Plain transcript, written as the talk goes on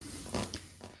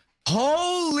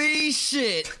Holy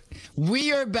shit.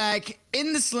 We are back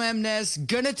in the Slam Nest.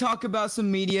 Gonna talk about some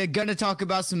media. Gonna talk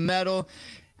about some metal.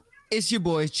 It's your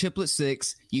boy,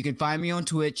 Chiplet6. You can find me on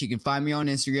Twitch. You can find me on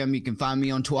Instagram. You can find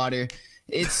me on Twitter.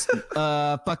 It's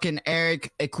fucking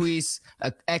Eric Equis,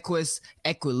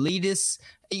 Equilitis.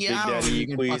 Yeah, I don't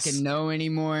even fucking know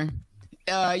anymore.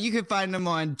 You can find him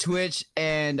on Twitch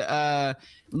and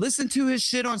listen to his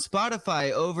shit on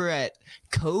Spotify over at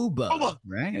Koba.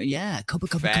 Right? Yeah, Koba.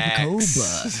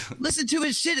 Listen to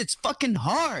his shit. It's fucking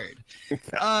hard.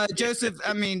 Joseph,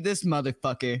 I mean, this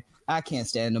motherfucker. I can't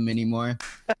stand him anymore.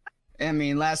 I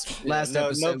mean, last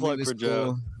episode no plug was for cool.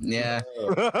 Joe. Yeah.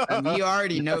 You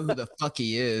already know who the fuck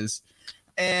he is.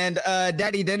 And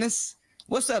Daddy Dennys,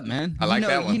 what's up, man? I like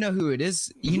that one. You know who it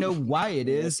is. You know why it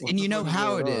is. And you know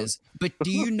how it is. But do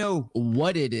you know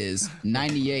what it is?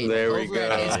 98. There we over go.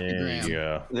 at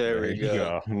Instagram. There we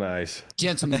go. Nice.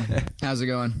 Gentlemen, how's it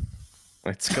going?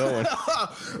 It's going.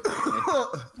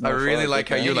 I really like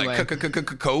how you're Anyway.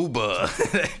 like Koba.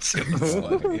 That's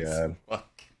God.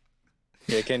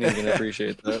 Yeah, I can't even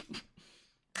appreciate that.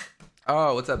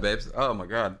 Oh, what's up, babes? Oh my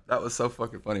god, that was so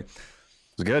fucking funny.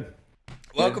 It's good.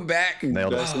 Welcome back.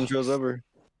 Nailed Best it. intros ever.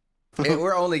 Hey,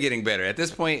 we're only getting better. At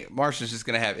this point, Martian's just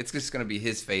gonna be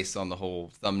his face on the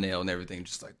whole thumbnail and everything,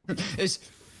 just like It's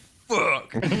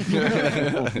fuck.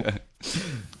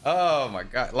 Oh my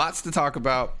god, lots to talk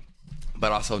about,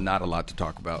 but also not a lot to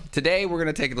talk about. Today we're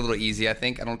gonna take it a little easy. I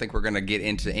don't think we're gonna get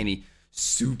into any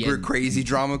super crazy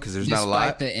drama because there's not a lot.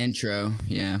 despite the intro.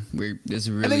 Yeah, this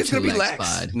is really I think it's gonna be chillax lax.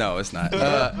 pod. No, it's not.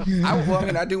 I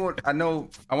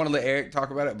want to let Eric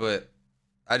talk about it, but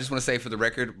I just want to say for the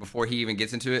record, before he even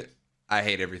gets into it, I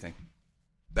hate everything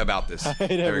about this. I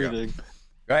hate There we go. everything.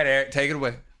 Go ahead, Eric, take it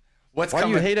away. What's Why do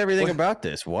coming? you hate everything about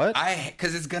this? What?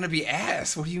 Because it's gonna be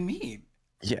ass. What do you mean?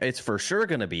 Yeah, it's for sure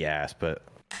gonna be ass, but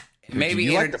Maybe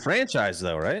you like the franchise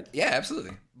though, right? Yeah,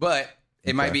 absolutely. But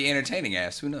it might be entertaining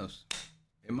ass. Who knows?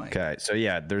 It might. Okay, so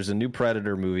yeah, there's a new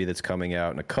Predator movie that's coming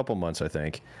out in a couple months, I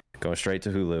think. Going straight to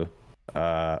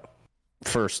Hulu.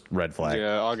 First red flag.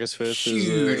 Yeah, August 5th Huge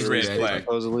is red release, flag.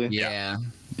 supposedly.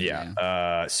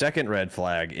 Yeah. Second red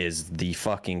flag is the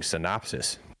fucking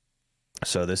synopsis.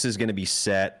 So this is going to be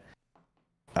set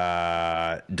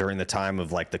during the time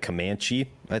of like the Comanche,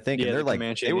 I think. Yeah, and they're the like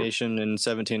Comanche Nation in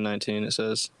 1719, it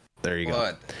says. There you go.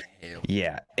 What the hell?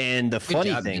 Yeah, and the funny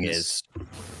job, thing Dennis. is,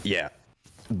 yeah,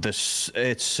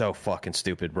 it's so fucking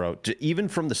stupid, bro. Even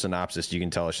from the synopsis, you can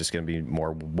tell it's just going to be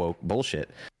more woke bullshit.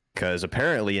 Because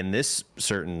apparently, in this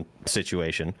certain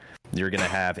situation, you're going to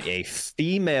have a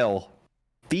female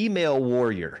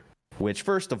warrior. Which,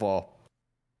 first of all,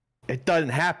 it doesn't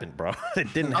happen, bro.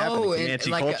 It didn't happen in Comanche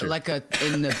culture.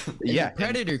 In the Yeah.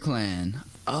 Predator clan.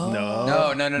 Oh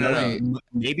No.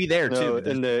 Maybe there No, too.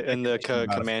 in the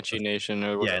Comanche Nation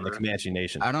or whatever. Yeah, in the Comanche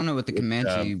Nation. I don't know what the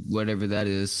Comanche, whatever that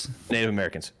is. Native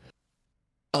Americans.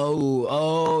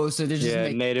 Oh, so they're just Yeah,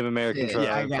 Native American Yeah, tribe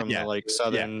I got from you. the like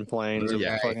southern plains. Of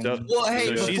Yeah. fucking- So- Well,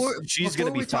 hey, So before she's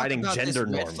gonna be we talk fighting about this gender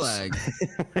red norms. flag,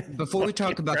 before we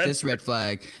talk about this red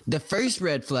flag, the first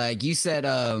red flag you said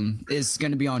is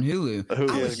going to be on Hulu.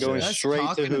 Hulu, I yeah, was going just straight to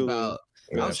talking Hulu. about-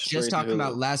 Yeah, I was straight just to talking Hulu.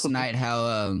 about last night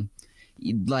how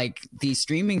like these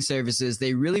streaming services,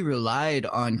 they really relied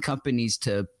on companies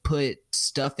to put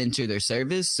stuff into their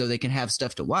service so they can have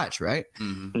stuff to watch, right?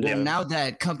 Mhm. Well, Yeah. now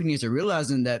that companies are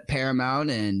realizing that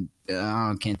Paramount and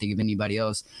I can't think of anybody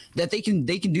else that they can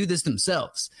do this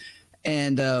themselves,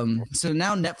 and so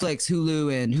now Netflix,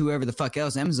 Hulu, and whoever the fuck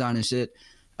else, Amazon and shit,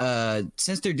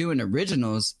 since they're doing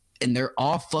originals and they're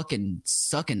all fucking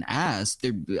sucking ass,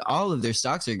 all of their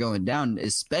stocks are going down,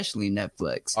 especially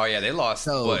Netflix. Oh yeah, they lost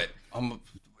So- what?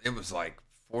 It was like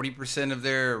 40% of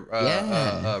their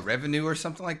revenue or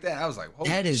something like that. I was like, holy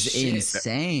That is shit.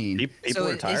 insane. People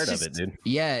are it's tired of just- it, dude.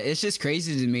 Yeah, it's just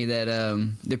crazy to me that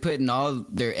they're putting all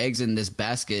their eggs in this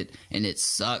basket and it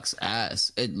sucks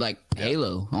ass. It like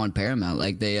Halo on Paramount.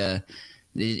 Like they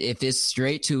if it's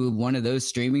straight to one of those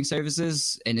streaming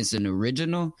services and it's an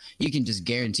original, you can just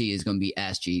guarantee it's gonna be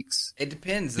ass cheeks. It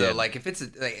depends though. Yeah. Like if it's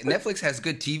Netflix has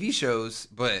good TV shows,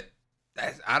 but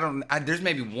there's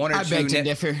maybe one or I two. beg to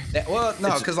differ. Well,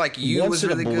 no, because like You once was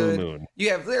in a really blue good. moon.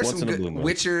 There's Once some in a good. blue moon.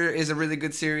 Witcher is a really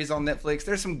good series on Netflix.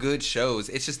 There's some good shows.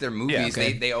 It's just their movies.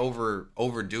 okay. They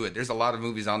overdo it. There's a lot of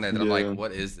movies on there that I'm Yeah. like,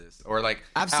 what is this? Or like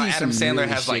I've how seen Adam some Sandler really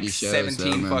has like shitty shows, 17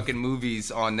 though, man. fucking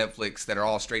movies on Netflix that are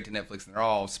all straight to Netflix and they're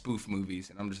all spoof movies,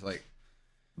 and I'm just like,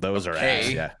 Those are Okay.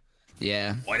 ass. Yeah,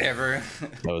 Yeah. whatever.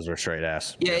 those are straight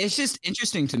ass. Yeah, it's just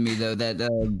interesting to me though that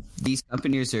these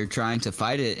companies are trying to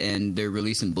fight it and they're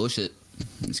releasing bullshit.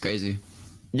 It's crazy.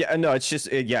 Yeah, no, it's just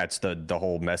it's the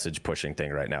whole message pushing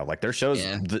thing right now. Like their shows,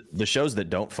 the shows that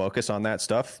don't focus on that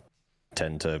stuff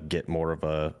tend to get more of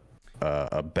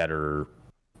a better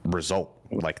result.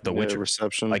 Like The Witcher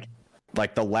reception.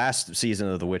 Like the last season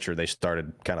of The Witcher, they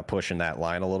started kind of pushing that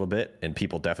line a little bit, and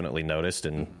people definitely noticed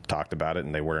and talked about it,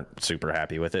 and they weren't super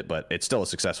happy with it. But it's still a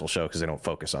successful show because they don't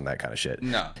focus on that kind of shit.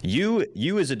 No, you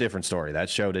is a different story. That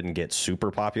show didn't get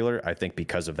super popular, I think,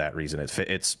 because of that reason.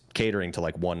 It's catering to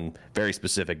like one very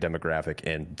specific demographic,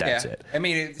 and that's it. I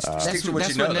mean, that's what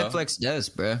Netflix does,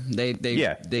 bro.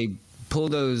 They pull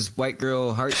those white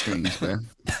girl heartstrings, bro.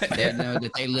 They know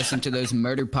that they listen to those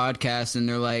murder podcasts and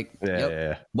they're like,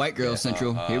 white girl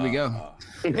central. Here we go.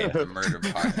 The murder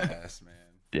podcast, man.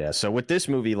 Yeah. So with this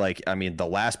movie, like, I mean, the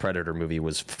last Predator movie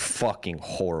was fucking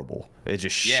horrible. It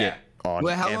just shit on.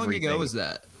 Well, how long ago was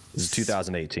that? It was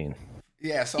 2018.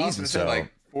 Yeah. So I was gonna say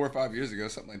like 4 or 5 years ago,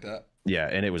 something like that. Yeah,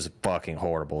 and it was fucking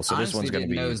horrible. So this one's gonna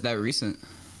be. Know it was that recent.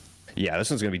 Yeah, this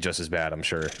one's gonna be just as bad, I'm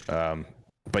sure.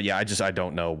 But yeah, I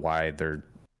don't know why they're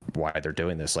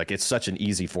doing this. Like, it's such an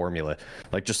easy formula.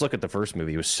 Like, just look at the first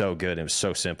movie. It was so good. It was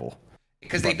so simple.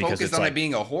 Because they focused on it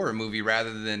being a horror movie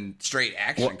rather than straight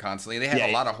action constantly. They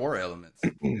had a lot of horror elements.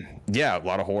 Yeah, a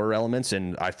lot of horror elements,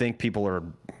 and I think people are,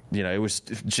 it was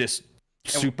just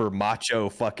super macho.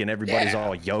 Fucking everybody's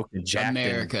all yoked and jacked.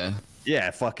 America.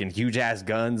 Yeah, fucking huge ass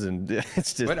guns, and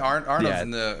it's just. But Arnold's in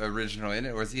the original, isn't it?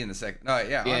 Or was he in the second? No,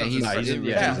 yeah.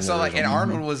 He's so like, and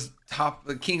Arnold was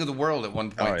the king of the world at one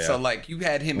point. Oh, yeah. So like, you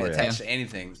had him attached to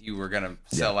anything, you were gonna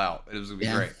sell out. It was gonna be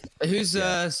great.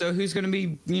 Who's gonna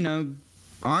be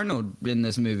Arnold in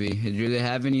this movie? Do they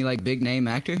have any like big name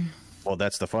actor? Well,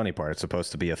 that's the funny part. It's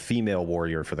supposed to be a female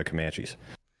warrior for the Comanches.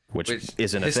 Which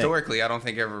isn't historically, a thing. I don't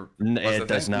think ever. It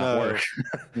does not work.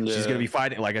 She's gonna be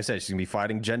fighting, like I said, she's gonna be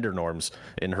fighting gender norms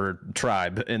in her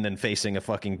tribe, and then facing a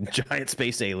fucking giant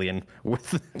space alien with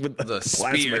the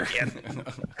spear.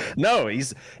 No,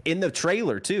 he's in the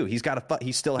trailer too. He's got a.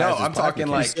 He still has. No, I'm talking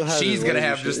like she's gonna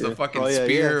have just the fucking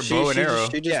spear, bow and arrow.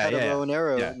 She just had a bow and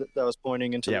arrow that was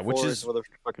pointing into the forest with a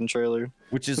fucking trailer.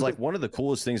 Which is like one of the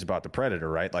coolest things about the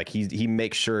Predator, right? Like he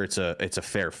makes sure it's a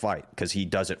fair fight because he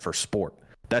does it for sport.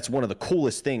 That's one of the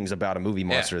coolest things about a movie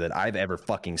monster that I've ever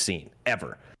fucking seen,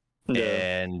 ever. Yeah.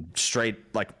 And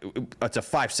straight, like, it's a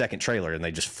 5-second trailer, and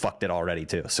they just fucked it already,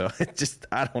 too. So it just,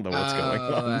 I don't know what's going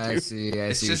on. I see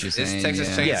it's what you're saying. It's Texas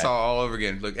Chainsaw all over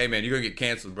again. Look, hey, man, you're going to get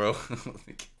canceled, bro.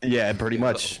 Yeah, pretty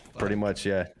much,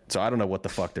 yeah. So I don't know what the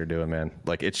fuck they're doing, man.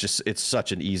 Like, it's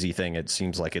such an easy thing. It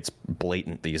seems like it's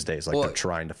blatant these days. Like, they're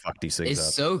trying to fuck these things up.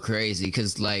 It's so crazy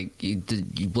because, like,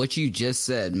 what you just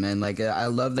said, man. Like, I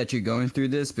love that you're going through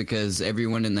this because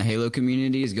everyone in the Halo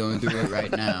community is going through it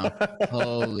right now.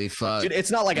 Holy fuck. Dude,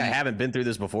 it's not like I haven't been through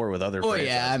this before with other franchises.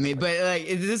 Yeah, I mean, but, like,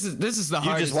 this is the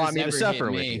hardest. You just want me to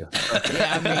suffer with you.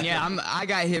 I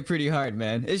got hit pretty hard,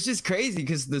 man. It's just crazy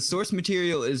because the source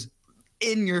material is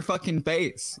in your fucking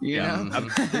face, you know?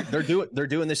 They're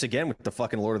doing this again with the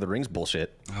fucking Lord of the Rings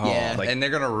bullshit. And they're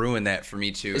gonna ruin that for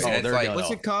me too. What's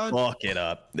it called? Fuck it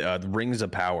up. The Rings of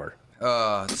Power.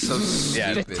 So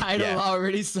stupid. The title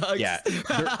already sucks. Yeah,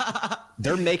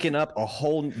 they're making up a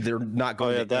whole. They're not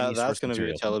going. That's going to be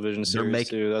a television series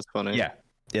too. That's funny. Yeah,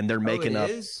 and they're making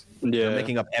up. They're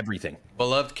making up everything.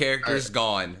 Beloved characters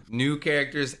gone. New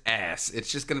characters ass.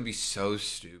 It's just gonna be so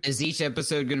stupid. Is each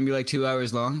episode gonna be like 2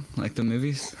 hours long, like the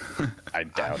movies? I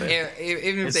doubt it.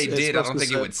 Even if they did, I don't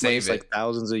think it would save it. Like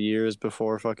thousands of years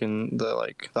before fucking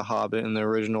the Hobbit and the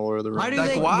original Lord of the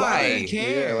Rings. Why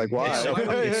care? Yeah, like why?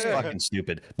 It's fucking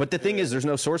stupid. But the thing is, there's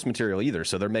no source material either,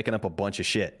 so they're making up a bunch of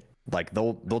shit. Like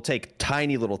they'll take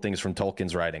tiny little things from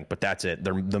Tolkien's writing, but that's it.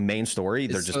 The main story,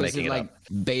 they're just making it up.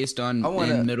 Based on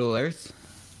in Middle Earth?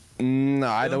 No,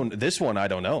 I don't. This one, I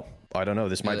don't know.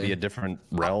 This might be a different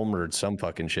realm or some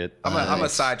fucking shit. I'm gonna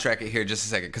sidetrack it here just a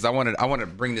second because I want to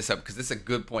bring this up because this is a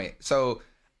good point. So,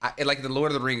 like the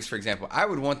Lord of the Rings, for example, I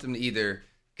would want them to either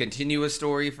continue a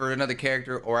story for another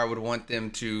character, or I would want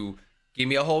them to give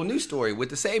me a whole new story with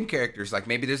the same characters. Like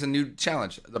maybe there's a new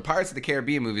challenge. The Pirates of the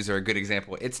Caribbean movies are a good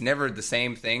example. It's never the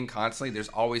same thing constantly. There's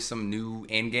always some new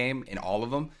end game in all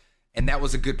of them, and that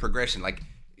was a good progression. Like,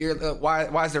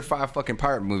 why is there 5 fucking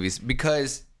pirate movies?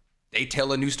 Because they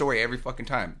tell a new story every fucking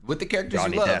time with the characters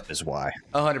Johnny you love. Depp is why.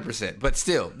 100%. But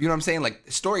still, you know what I'm saying? Like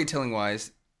storytelling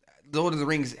wise, Lord of the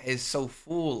Rings is so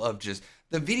full of just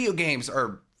the video games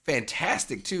are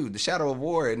fantastic too. The Shadow of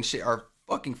War and shit are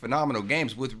fucking phenomenal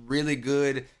games with really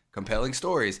good, compelling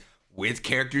stories with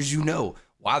characters you know.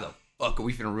 Why the fuck are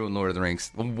we finna ruin Lord of the Rings?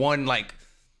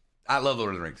 I love Lord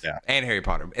of the Rings and Harry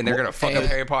Potter, and they're gonna fuck up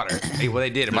Harry Potter. Hey, well, they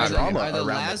did in my drama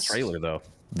around the trailer though.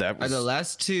 Are the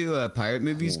last 2 pirate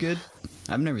movies good?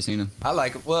 I've never seen them. I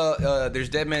like it. Well, there's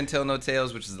Dead Man Tell No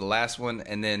Tales, which is the last one,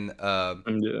 and then what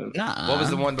was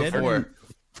the one before?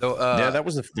 That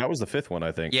was the fifth one,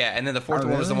 I think. Yeah, and then the fourth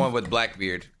one was the one with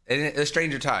Blackbeard. And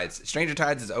Stranger Tides. Stranger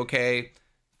Tides is okay.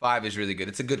 5 is really good.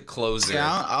 It's a good closer.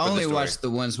 Yeah, I only watched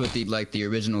the ones with the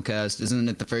original cast. Isn't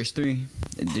it the first 3?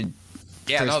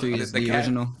 First 3 is the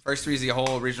original. First 3 is the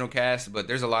whole original cast, but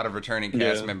there's a lot of returning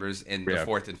cast members in the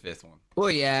 4th and 5th one.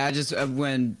 Well, yeah, I just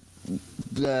when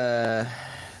the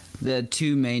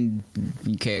 2 main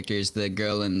characters, the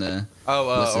girl and the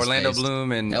Orlando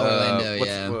Bloom and Orlando,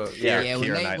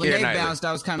 when they bounced,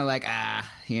 I was kind of like,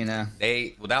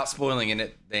 They, without spoiling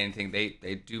anything,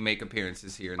 they do make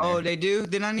appearances here and there. Oh, they do?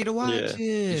 Then I need to watch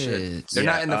it. They're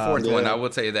not in the 4th one. I will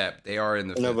tell you that they are in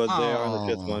the 5th. No, but they are in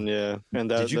the 5th one. Yeah,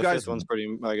 and the 5th one's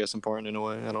pretty, I guess, important in a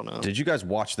way. I don't know. Did you guys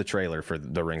watch the trailer for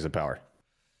The Rings of Power?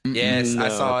 Yes, I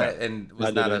saw it and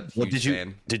was not a huge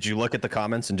fan. Did you look at the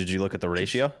comments and did you look at the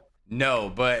ratio?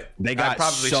 No, but they got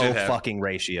so fucking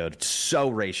ratioed. So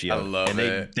ratioed. I love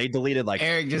it. They deleted like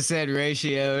Eric just said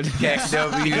ratioed.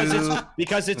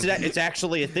 because it's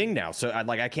actually a thing now. So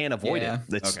I can't avoid it.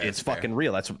 It's fucking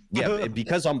real. That's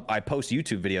because I post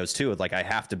YouTube videos too. Like I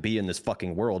have to be in this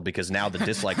fucking world because now the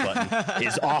dislike button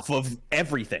is off of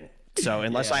everything. So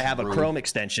unless I have a Chrome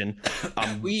extension,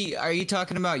 are you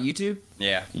talking about YouTube?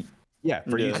 Yeah. Yeah,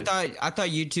 for YouTube. I thought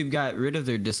YouTube got rid of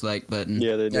their dislike button.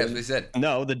 Yeah, they did. That's what they said.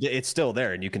 No, it's still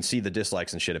there, and you can see the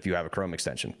dislikes and shit if you have a Chrome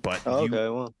extension. But if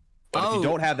you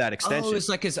don't have that extension, it's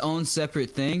like its own separate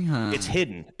thing, huh? It's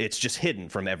hidden. It's just hidden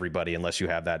from everybody unless you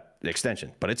have that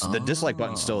extension. But the dislike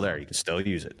button's still there. You can still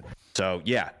use it. So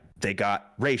yeah, they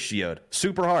got ratioed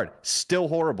super hard. Still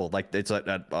horrible. Like it's like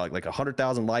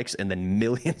 100,000 likes and then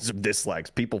millions of dislikes.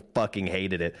 People fucking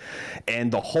hated it.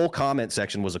 And the whole comment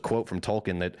section was a quote from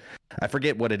Tolkien that I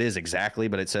forget what it is exactly,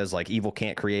 but it says like evil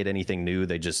can't create anything new.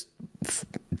 They just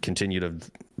continue to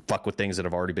fuck with things that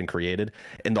have already been created.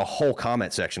 And the whole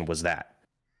comment section was that.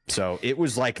 So it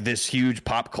was like this huge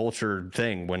pop culture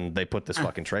thing when they put this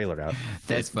fucking trailer out.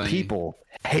 That's funny. People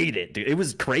hate it, dude. It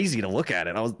was crazy to look at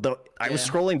it. I was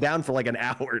scrolling down for like an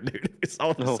hour, dude. It's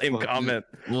all the same comment.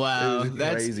 Wow,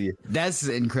 that's crazy. That's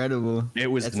incredible.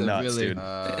 It was nuts, dude.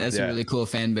 That's a really cool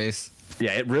fan base.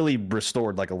 Yeah, it really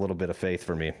restored like a little bit of faith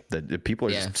for me. That people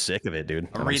are just sick of it, dude.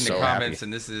 I'm reading the comments,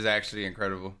 and this is actually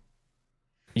incredible.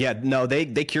 Yeah, no, they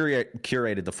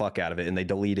curated the fuck out of it, and they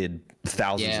deleted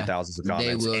thousands and thousands of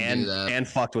comments, and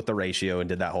fucked with the ratio and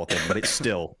did that whole thing. But it's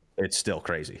still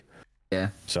crazy. Yeah.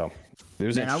 So it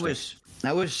was interesting.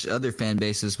 I wish other fan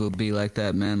bases would be like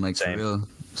that, man. Like for real,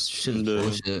 shit is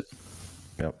bullshit.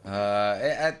 Yep.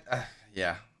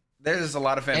 Yeah. There's a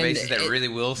lot of fan bases that really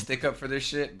will stick up for this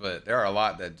shit, but there are a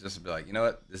lot that just be like, you know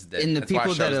what, this is dead. And the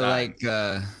people that are like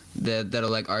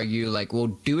that'll like argue like, well,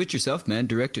 do it yourself, man.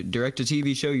 Direct a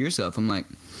TV show yourself. I'm like,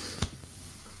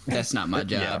 that's not my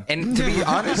job. Yeah. And to be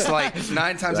honest, like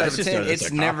 9 times out of 10,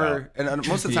 it's never. And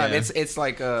most of the time, it's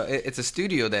like it's a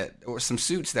studio or some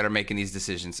suits that are making these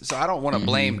decisions. So I don't want to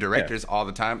blame directors all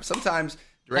the time. Sometimes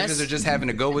directors are just having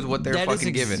to go with what they're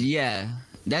fucking given. Yeah.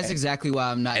 That's exactly why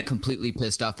I'm not completely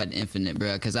pissed off at Infinite,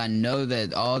 bro. Because I know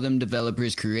that all them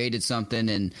developers created something,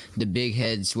 and the big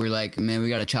heads were like, "Man, we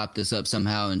got to chop this up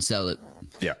somehow and sell it."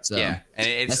 Yeah, so, and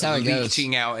it's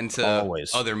leaching out into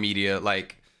other media.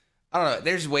 Like, I don't know.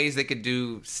 There's ways they could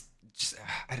do.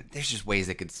 There's just ways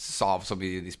they could solve so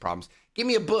many of these problems. Give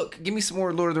me a book. Give me some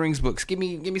more Lord of the Rings books. Give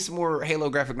me some more Halo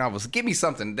graphic novels. Give me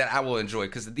something that I will enjoy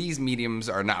because these mediums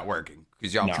are not working.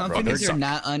 Companies are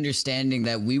not understanding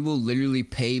that we will literally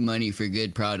pay money for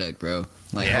good product, bro.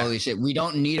 Like, holy shit. We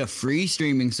don't need a free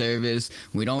streaming service.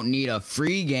 We don't need a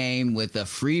free game with a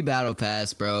free battle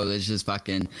pass, bro. Let's just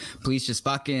please just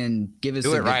fucking give us a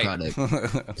good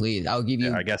product. Please. I'll give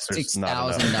you I guess there's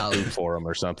not enough food for them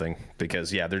or something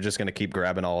because, they're just going to keep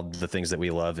grabbing all the things that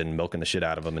we love and milking the shit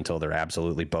out of them until they're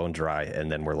absolutely bone dry,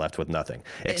 and then we're left with nothing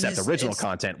except original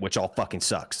content, which all fucking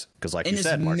sucks. Because like you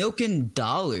said, Mark, milking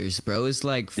dollars, bro. It's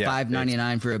like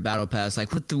 $5.99 for a battle pass.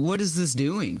 Like, what is this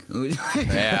doing?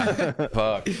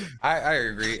 Fuck. I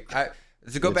agree.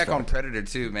 To go back on Predator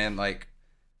too, man. Like,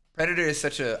 Predator is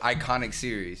such an iconic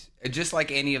series. Just like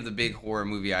any of the big horror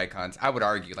movie icons, I would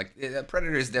argue. Like,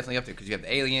 Predator is definitely up there because you have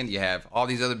the Alien, you have all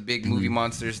these other big movie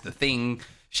monsters, The Thing,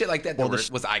 shit like that. Was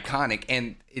iconic,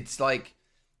 and it's like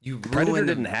Predator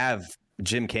didn't have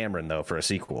Jim Cameron though for a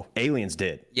sequel. Aliens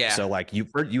did. Yeah. So like you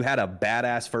had a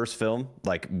badass first film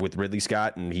like with Ridley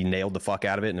Scott and he nailed the fuck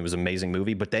out of it and it was an amazing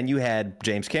movie. But then you had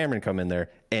James Cameron come in there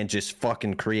and just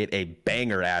fucking create a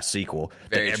banger ass sequel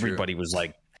that everybody was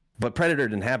like. But Predator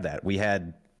didn't have that. We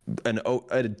had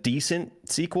a decent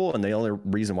sequel, and the only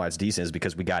reason why it's decent is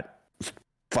because we got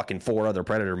fucking 4 other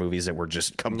Predator movies that were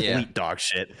just complete dog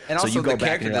shit. And also so you go the back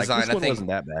character and you're design, like, this one wasn't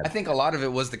that bad. I think a lot of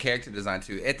it was the character design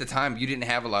too. At the time, you didn't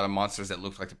have a lot of monsters that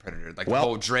looked like the Predator, like the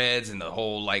whole dreads and the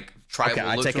whole like tribal look.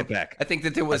 I take it back. I think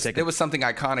that there was something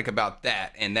iconic about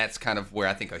that, and that's kind of where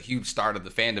I think a huge start of the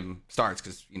fandom starts.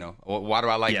 Because why do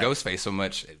I like Ghostface so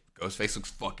much? Ghostface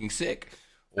looks fucking sick.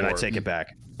 And I take it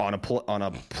back. On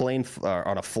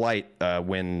a flight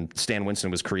when Stan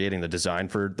Winston was creating the design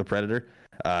for the Predator,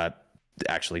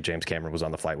 actually James Cameron was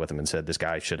on the flight with him and said this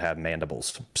guy should have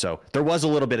mandibles. So there was a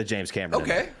little bit of James Cameron.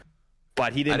 Okay.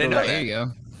 But he didn't. I didn't know that. There you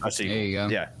go. I see. There you go.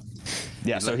 Yeah.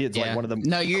 Yeah. So he's like one of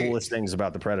the coolest things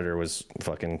about the Predator was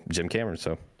fucking Jim Cameron.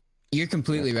 So you're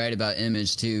completely right about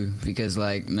image too, because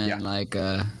like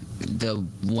the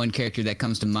one character that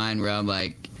comes to mind where I'm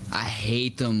like, I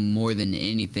hate them more than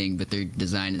anything, but their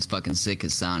design is fucking sick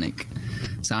as Sonic.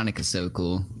 Sonic is so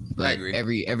cool. But I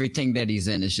agree. Everything that he's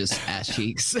in is just ass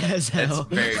cheeks as hell.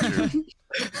 That's very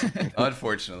true.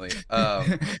 Unfortunately.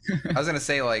 I was going to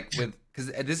say,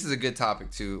 because this is a good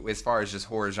topic too, as far as just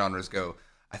horror genres go.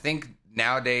 I think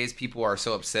nowadays people are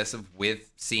so obsessive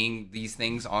with seeing these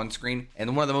things on screen.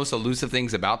 And one of the most elusive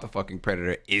things about the fucking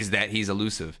Predator is that he's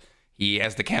elusive. He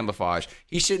has the camouflage.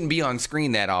 He shouldn't be on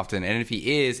screen that often. And if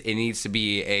he is, it needs to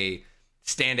be a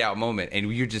standout moment. And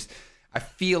I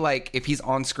feel like if he's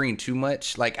on screen too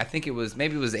much, like I think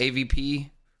maybe it was AVP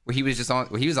where he was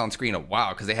on screen a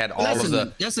while because they had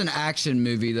that's an action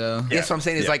movie though. That's what I'm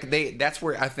saying. Is that's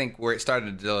where I think where it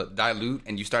started to dilute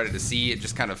and you started to see it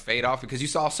just kind of fade off because you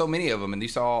saw so many of them and you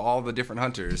saw all the different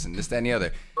hunters and this, that, and the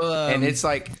other. And it's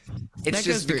like, it's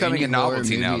just becoming a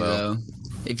novelty now though.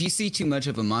 If you see too much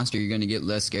of a monster, you're going to get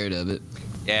less scared of it.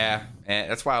 Yeah, and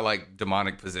that's why I like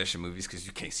demonic possession movies, because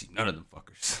you can't see none of them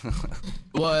fuckers.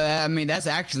 Well, I mean, that's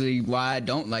actually why I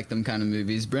don't like them kind of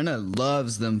movies. Brenna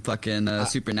loves them fucking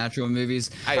supernatural movies.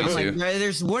 I do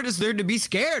too. What is there to be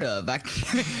scared of? I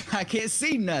can't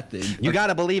see nothing. You got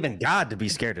to believe in God to be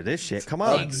scared of this shit. Come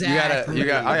on. Exactly.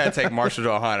 I got to take Marshall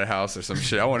to a haunted house or some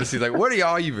shit. I want to see, like, what are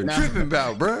y'all even tripping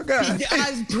about, bro? God.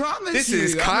 I promise this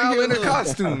is Kyle in a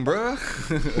costume, bro.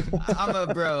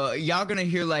 Bro, y'all going to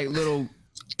hear, like, little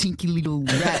tinky little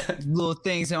rat little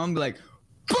things, and I'm like,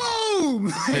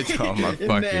 boom! Oh my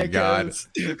fucking god!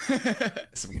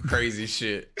 Some crazy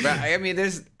shit. But I mean,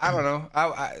 I don't know.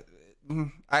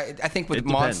 I think with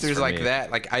monsters like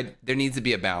that, there needs to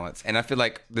be a balance, and I feel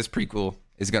like this prequel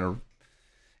is gonna.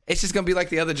 It's just gonna be like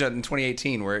the other Judd in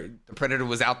 2018, where the Predator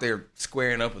was out there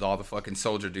squaring up with all the fucking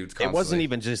soldier dudes. Constantly. It wasn't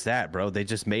even just that, bro. They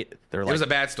just made. It was a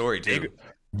bad story too.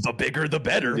 The bigger, the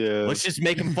better. Yeah. Let's just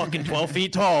make him fucking 12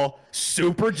 feet tall,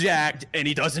 super jacked, and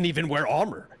he doesn't even wear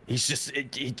armor. He's just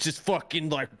fucking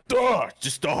like,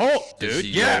 just a Hulk, dude.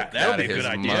 Yeah, that would be a good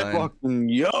idea. Fucking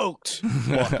yoked.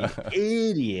 Fucking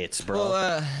idiots, bro.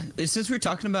 Well, since we're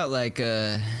talking about like,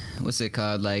 what's it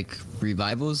called? Like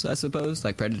revivals, I suppose,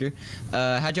 like Predator.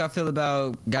 How'd y'all feel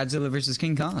about Godzilla versus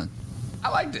King Kong? I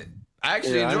liked it. I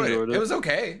actually enjoyed it. It was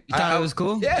okay. You thought it was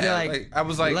cool? Yeah, I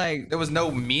was like, there was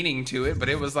no meaning to it, but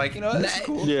it was like, it's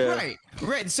cool. Yeah.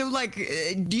 Right. So, like,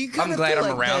 do you kind I'm of glad feel I'm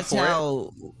like around that's for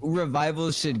how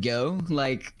revivals should go?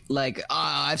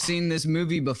 I've seen this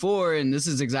movie before, and this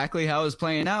is exactly how it's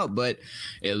playing out, but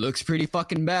it looks pretty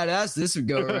fucking badass. This would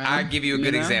go around. I'll give you a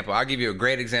good example. I'll give you a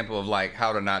great example of like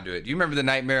how to not do it. Do you remember the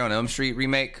Nightmare on Elm Street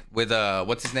remake with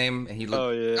what's his name? And he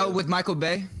looked, with Michael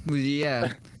Bay.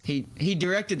 Yeah. He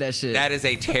directed that shit. That is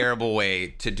a terrible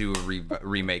way to do a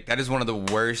remake. That is one of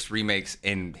the worst remakes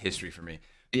in history for me.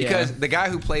 Because the guy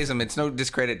who plays him, it's no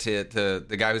discredit to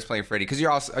the guy who's playing Freddy, because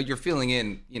you're filling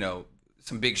in,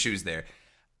 some big shoes there.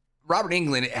 Robert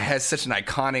Englund has such an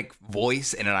iconic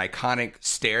voice and an iconic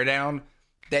stare down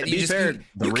that you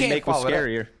remake was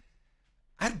scarier.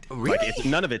 Really? Like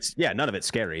none of it's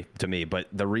scary to me, but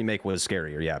the remake was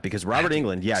scarier. Yeah, because Robert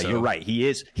Englund, you're right. He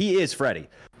is Freddy,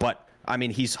 but I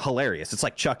mean, he's hilarious. It's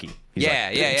like Chucky. He's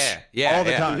all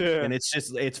the time. Yeah. And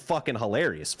it's fucking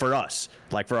hilarious for us.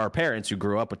 Like for our parents who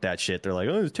grew up with that shit, they're like,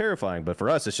 oh, it's terrifying. But for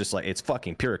us, it's just like, it's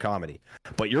fucking pure comedy.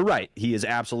 But you're right. He is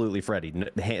absolutely Freddy,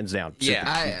 hands down.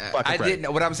 I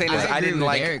didn't. What I'm saying is, I didn't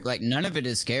like Eric. Like none of it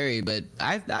is scary, but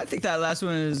I think that last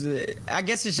one is. I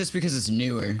guess it's just because it's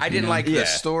newer. I didn't like the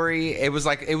story. It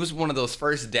was one of those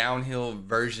first downhill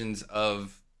versions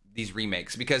of these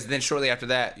remakes, because then shortly after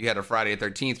that, you had a Friday the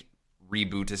 13th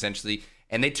reboot essentially,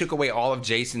 and they took away all of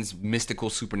Jason's mystical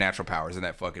supernatural powers in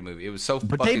that fucking movie. It was so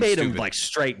but fucking they made stupid. Him like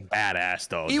straight badass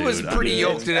though. He was pretty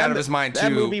yoked out of his mind too.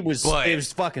 That movie was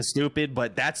fucking stupid,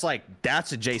 but that's a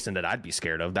Jason that I'd be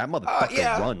scared of. That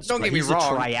motherfucker runs. Don't get me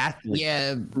wrong. Yeah,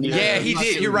 he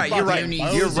did. You're right.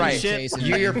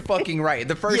 You're fucking right.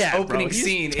 The first opening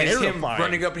scene is him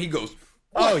running up and he goes,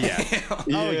 Oh yeah. Oh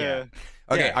Yeah. yeah.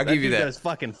 Okay, Yeah, I'll give you dude that. does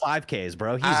fucking 5Ks,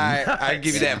 bro. He's I nuts.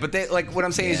 give you that. But they, like what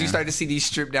I'm saying is you Yeah. start to see these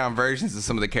stripped down versions of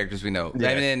some of the characters we know. Yeah.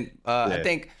 And then I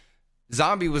think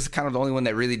Zombie was kind of the only one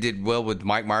that really did well with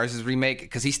Mike Myers' remake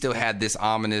because he still had this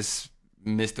ominous,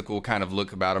 mystical kind of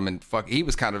look about him. And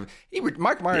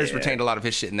Mike Myers retained a lot of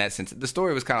his shit in that sense. The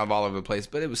story was kind of all over the place,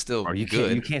 but it was still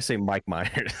good. You can't say Mike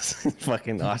Myers.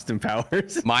 Fucking Austin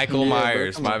Powers. Michael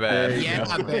Myers, my bad.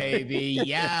 Yeah, baby.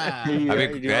 Yeah. I mean,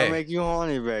 mean, hey. make you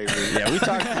horny, baby. Yeah,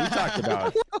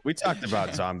 we talked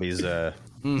about Zombies Yeah.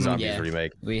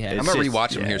 remake. We have. I'm It's gonna just- rewatch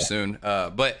them yeah. here soon.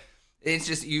 But it's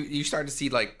just you start to see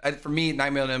for me,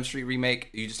 Nightmare on Elm Street remake.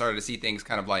 You just started to see things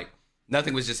kind of like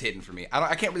nothing was just hitting for me.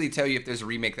 I can't really tell you if there's a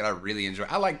remake that I really enjoy.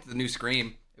 I liked the new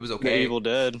Scream. It was The okay. Evil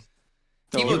Dead.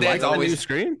 Evil You like Dead's the always new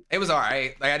Scream? It was all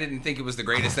right. Like I didn't think it was the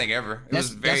greatest thing ever. It was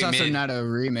very that's also mid. not a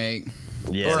remake.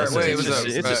 Yeah, it's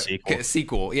a sequel.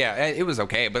 Sequel. Yeah, it was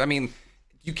okay, but I mean,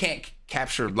 you can't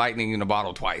capture lightning in a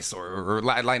bottle twice, or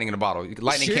lightning in a bottle.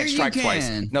 Lightning Sure can't you strike can.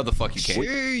 twice. No, the fuck you can't.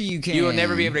 Sure you can. You will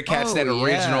never be able to catch that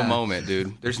original moment,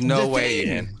 dude. There's no way you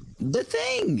can. The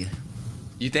Thing.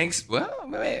 You think? Well, I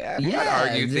might Yeah.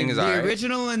 argue the, thing is the alright.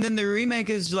 original and then the remake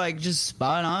is like just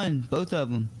spot on, both of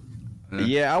them.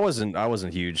 Yeah, I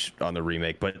wasn't huge on the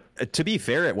remake, but to be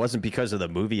fair, it wasn't because of the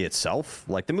movie itself.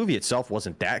 Like the movie itself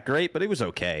wasn't that great, but it was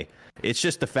okay. It's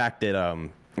just the fact that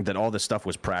that all this stuff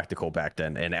was practical back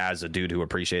then, and as a dude who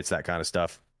appreciates that kind of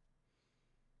stuff,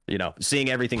 you know, seeing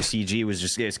everything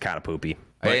CG it's kind of poopy.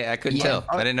 But, I couldn't Yeah. tell.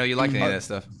 I didn't know you liked any of that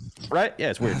stuff. right? Yeah,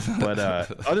 it's weird. But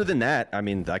other than that, I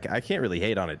mean, I can't really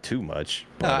hate on it too much.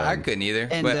 No, But, I couldn't either.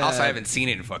 and, But also, I uh, haven't seen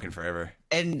it in fucking forever.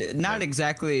 And not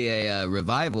exactly a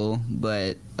revival,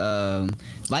 but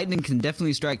lightning can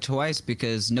definitely strike twice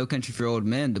because No Country for Old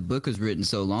Men, the book was written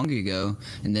so long ago,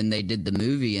 and then they did the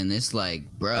movie, and it's like,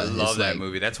 bro, I love that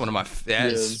movie. That's one of my.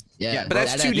 Yeah, But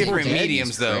that's two different Dead is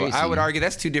mediums, though. crazy. I would argue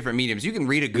that's two different mediums. You can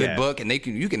read a good Yeah. book, and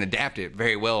you can adapt it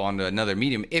very well onto another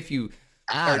medium if you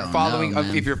I are don't following. know,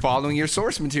 man. If you're following your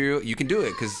source material, you can do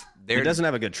it because it doesn't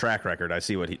have a good track record. I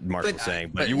see what Mark was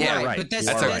saying, but you are right. But that's,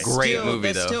 You are that's right. a great movie,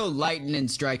 that's though. still lightning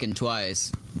striking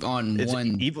twice on It's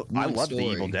one. evil. I one love the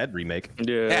story. Evil Dead remake.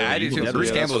 Yeah, I do too.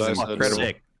 Bruce Campbell is incredible.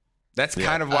 Sick. That's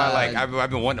kind of why, like, I've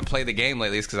been wanting to play the game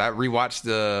lately, because I rewatched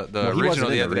the Well, he original wasn't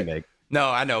in the the other day. remake. No,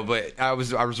 I know, but I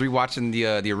was rewatching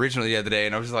the original the other day,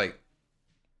 and I was like,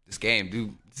 this game,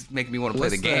 dude, it's making me want to play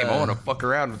the What's game. the- I want to fuck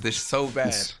around with this so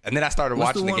bad. And then I started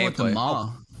What's watching the the one with the gameplay.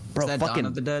 maw? Bro, Is that Dawn fucking-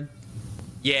 of the Dead?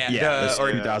 Yeah, Yeah, that's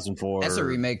or 2004. That's a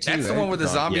remake too. that's the right? one where the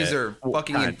zombies Yeah. are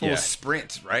fucking in God, full yeah.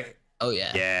 sprint, right? Oh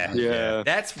yeah. Yeah, Yeah.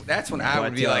 That's when I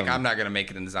would But, be like, I'm not gonna make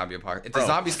it in the zombie apocalypse. If the bro,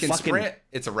 zombies can fucking- sprint,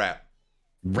 it's a wrap.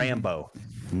 Rambo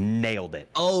nailed it.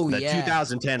 Oh, the yeah.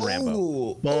 2010 Rambo.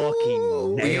 Ooh. Fucking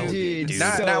Ooh, nailed dude, it, dude.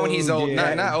 Not when he's old. good.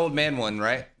 Not old man one,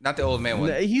 right? Not the old man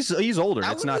one. He's older.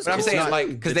 I It's not. was- But I'm it's saying not- like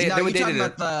because they No, they you're did talking it.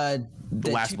 about the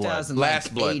Last Blood. 2008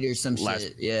 Last Blood. or some Last-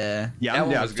 shit. Yeah. Yeah, That I'm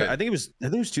one down. was good. I think it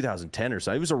was 2010 or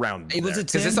so. It was around. It was there. a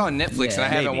Because it's on Netflix, and I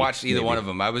haven't Maybe, watched either maybe. one of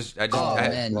them. I just Oh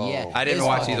man, yeah. I didn't It's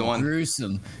watch fucking either one.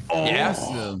 Gruesome. Yeah?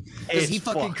 Gruesome. It's He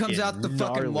fucking comes out the fucking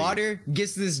fucking gnarly. water,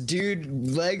 gets this dude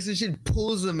legs and shit,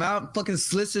 pulls him out, fucking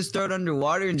slits his throat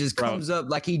underwater, and just Bro. comes up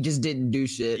like he just didn't do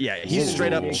shit. Yeah, he's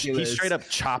straight up. Ridiculous. He's straight up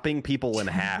chopping people in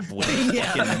half with a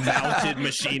fucking mounted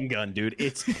machine gun, dude.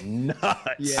 It's nuts.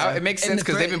 Yeah. It makes And sense the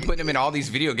because they've fir- been putting him in all these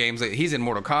video games. Like, he's in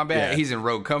Mortal Kombat. Yeah. He's in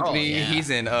Rogue Company. Oh, yeah. He's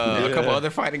in a couple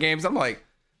other fighting games. I'm like,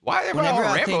 why everybody Whenever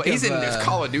on I Rambo? think He's of, in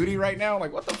Call of Duty right now.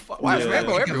 Like, what the fuck? Why is Yeah.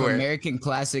 Rambo Think of everywhere? American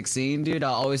classic scene, dude. I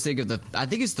always think of I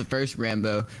think it's the first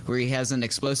Rambo where he has an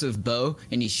explosive bow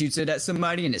and he shoots it at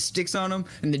somebody and it sticks on him,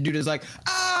 and the dude is like,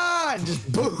 ah, and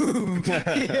just boom.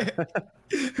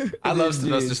 I love Dude.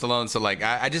 Sylvester Stallone, so like,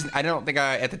 I don't think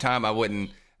at the time I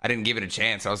didn't give it a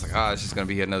chance. I was like, it's just gonna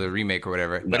be another remake or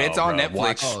whatever. But No, it's on bro, Netflix.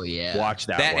 watch- Oh yeah. Watch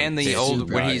that. That one. and the It's old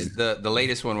super when good. he's the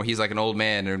latest one where he's like an old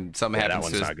man and something Yeah, that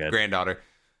happens to one's his not good. granddaughter.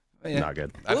 Yeah. Not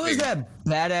good. I What was figured. that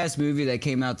badass movie that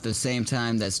came out the same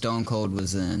time that Stone Cold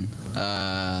was in?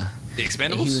 The He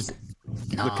Expendables? was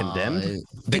Condemned?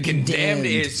 The Condemned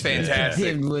is fantastic.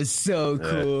 Condemned was so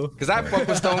cool. Because I fuck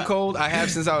with Stone Cold. I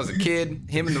have since I was a kid.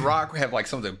 Him and The Rock have like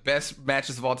some of the best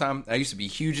matches of all time. I used to be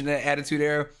huge in that Attitude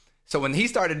Era. So when he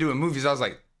started doing movies, I was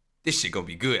like, this shit gonna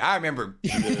be good. I remember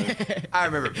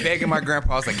begging my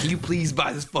grandpa. I was like, can you please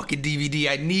buy this fucking DVD?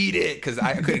 I need it. Because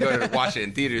I couldn't go to watch it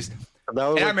in theaters. That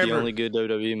was And I like the remember- only good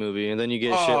WWE movie, and then you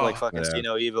get shit like fucking Yeah. See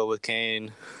No Evil with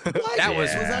Kane. That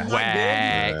was Yeah.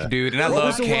 whack, dude. And I What love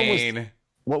was the one with- Kane.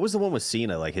 What was the one with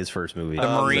Cena? Like his first movie, The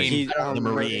Marine.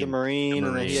 The Marine,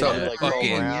 and then he So had like fucking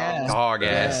yeah. dog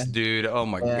ass, Yeah. dude. Oh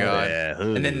my god. Yeah.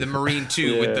 And then the Marine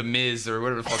 2 with the Miz or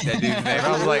whatever the fuck that dude's name.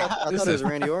 I was like, I thought this it was is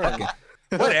Randy Orton.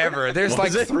 whatever. There's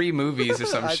like Was it? 3 movies or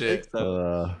some I shit. think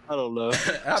so. I don't know.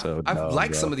 I've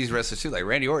liked bro. some of these wrestlers too, like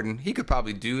Randy Orton. He could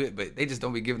probably do it, but they just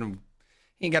don't be giving him.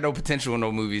 He ain't got no potential in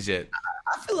no movies yet.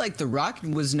 I feel like The Rock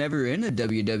was never in a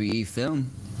WWE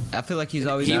film. I feel like he's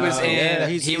always He was in.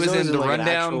 he's He was always in the like, an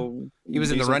rundown. actual He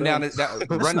was in the decent rundown. film. That,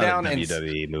 That's rundown not a and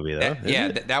WWE movie though. that, is yeah,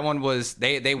 it? that one was.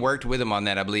 They worked with him on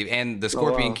that, I believe. And the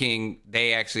Scorpion wow. King,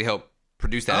 they actually helped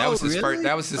produce that. That Oh, was his really? first.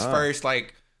 That was his first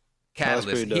like catalyst.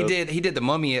 pretty dope. He did the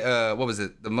Mummy. What was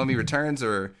it? The Mummy Returns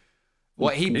or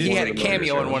what? He One had a of the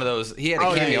cameo in Mummy one of those. He had a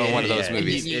Oh, yeah, cameo in yeah, one of those yeah.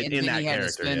 movies. In that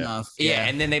character, yeah. Yeah,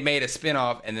 and then they made a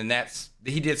spin-off, and then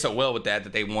he did so well with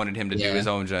that they wanted him to do Yeah. his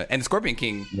own joint. And Scorpion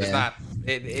King is Yeah. not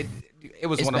it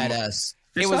was It's one of my, badass.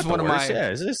 it was one of my Yeah,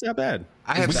 it's not bad.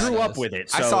 I have we grew badass. up with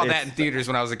it. I so saw it's- that in theaters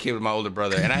when I was a kid with my older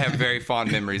brother, and I have very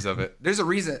fond memories of it. There's a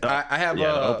reason I have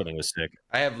Yeah, the opening was sick.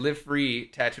 I have Live Free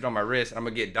tattooed on my wrist, and I'm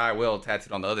gonna get Die Well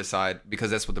tattooed on the other side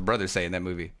because that's what the brothers say in that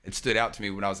movie. It stood out to me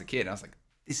when I was a kid, and I was like,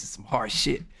 "This is some hard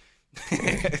shit."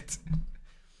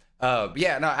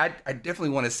 Yeah, no, I definitely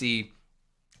want to see.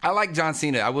 I like John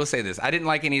Cena. I will say this: I didn't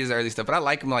like any of his early stuff, but I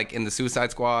like him like in the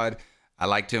Suicide Squad. I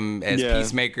liked him as Yeah.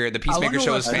 Peacemaker. The Peacemaker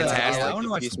show is fantastic. I want to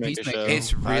watch the Peacemaker Peacemaker. show.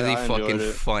 It's really I enjoyed fucking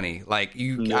it. funny. Like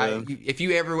Yeah. if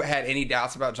you ever had any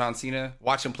doubts about John Cena,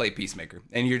 watch him play Peacemaker,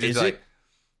 and you're just Is like,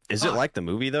 Is it like the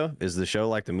movie though? Is the show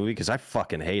like the movie? Because I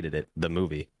fucking hated it, the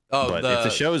movie. Oh, but if the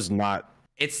show's not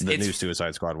it's the it's new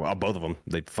Suicide Squad, well, both of them,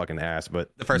 they fucking ass. But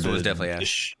The first one was definitely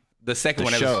ass. The second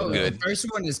the one show, was The good. first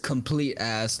one is complete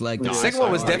ass. Like The No, second I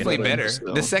one was saw definitely it. better.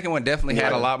 So- The second one definitely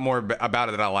had a Yeah. lot more about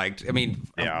it that I liked. I mean,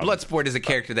 Yeah. Bloodsport is a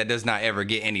character that does not ever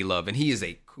get any love, and he is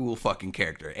a cool fucking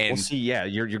character. And Well, see, yeah,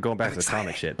 you're going back to the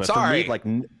comic shit, but Sorry. for me,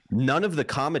 like none of the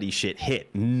comedy shit hit.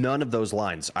 None of those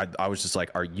lines. I was just like,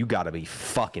 "Are you got to be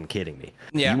fucking kidding me?"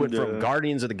 Yeah. You went Yeah. from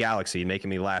Guardians of the Galaxy making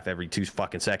me laugh every 2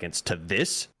 fucking seconds to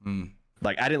this.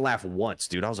 Like I didn't laugh once,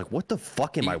 dude. I was like, "What the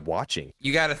fuck am I watching?"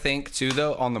 you got to think too,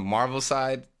 though, on the Marvel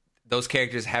side, those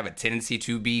characters have a tendency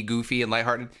to be goofy and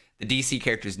lighthearted. The DC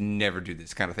characters never do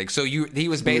this kind of thing. So he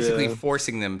was basically Yeah.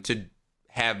 forcing them to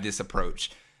have this approach.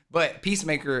 But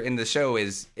Peacemaker in the show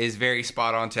is very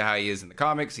spot on to how he is in the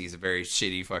comics. He's a very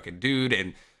shitty fucking dude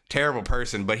and terrible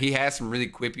person, but he has some really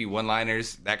quippy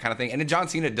one-liners, that kind of thing. And then John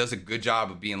Cena does a good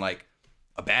job of being like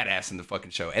a badass in the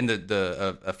fucking show. And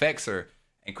the effects are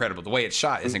incredible. The way it's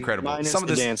shot is incredible. Minus Some of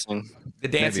the this dancing. the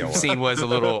dancing Maybe I'll- scene was a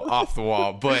little off the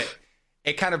wall, but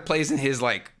it kind of plays in his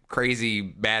like crazy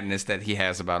badness that he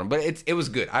has about him. But it was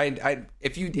good.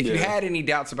 If you had any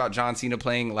doubts about John Cena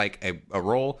playing like a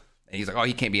role, and he's like, oh,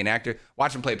 he can't be an actor,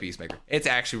 watch him play Peacemaker. It's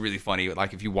actually really funny.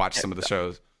 Like if you watch some of the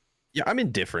shows. Yeah, I'm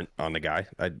indifferent on the guy.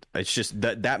 It's just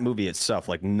that movie itself,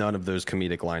 like none of those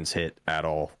comedic lines hit at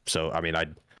all. So I mean,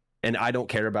 I don't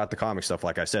care about the comic stuff,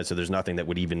 like I said. So there's nothing that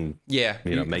would even Yeah,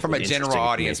 make from a it general interesting to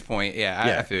audience me. point.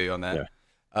 Yeah, I feel you on that.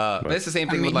 Yeah. But it's the same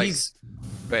I thing mean, with like.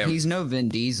 Bam. he's no Vin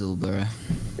Diesel, bro.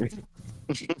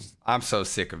 I'm so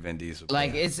sick of Vin Diesel. bro.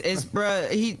 Like it's bro.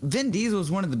 Vin Diesel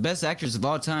is one of the best actors of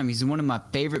all time. He's in one of my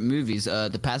favorite movies,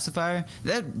 The Pacifier.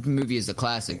 That movie is a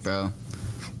classic, bro.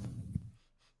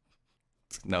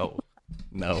 no.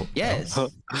 Yes. I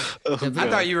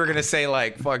thought you were gonna say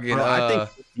like fucking. Bro, I think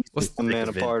What's the man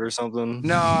apart or something?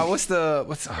 No, what's oh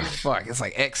fuck? It's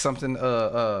like X something.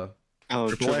 Oh,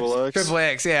 Triple X. Triple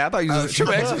X. Yeah, I thought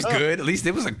Triple X was good. At least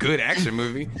it was a good action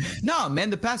movie. No, man,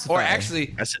 The Pacifier. Or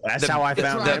actually, that's how I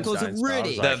found Chronicles of Einstein, so I was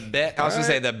Riddick. like, I was gonna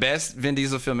say the best Vin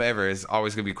Diesel film ever is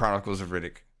always gonna be Chronicles of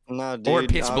Riddick. Nah, dude, Or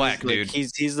Pitch I was Black, like, dude.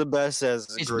 He's the best as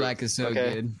Pitch Groot. Black is so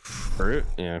okay? good. Fruit?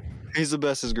 Yeah. He's the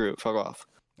best as Groot. Fuck off.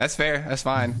 That's fair. That's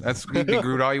fine. That's you can be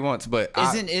Groot all you want, but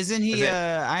Isn't he is it-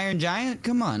 Iron Giant?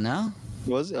 Come on now.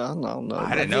 Was it? I don't know.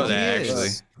 I didn't know think that he actually.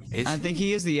 is. I think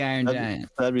he is the Iron Giant.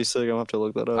 That'd be sick. I'm gonna have to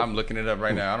look that up. I'm looking it up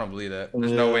right now. I don't believe that.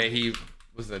 There's no Yeah. way he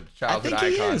was a I childhood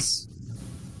think he icon. is.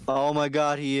 Oh my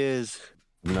god, he is.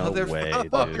 No way,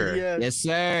 dude. Motherfucker. Yes. Yes,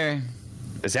 sir.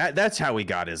 Is that's how he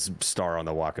got his star on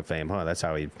the Walk of Fame, huh? That's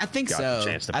how he I think got so. the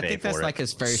chance to I pay think for that's it. like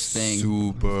his first thing.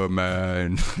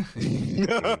 Superman.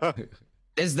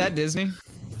 Is that Disney?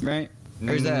 Right?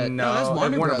 Or is that no, that's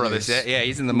Warner Brothers. Yeah,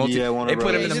 he's in the multi. Yeah, Warner they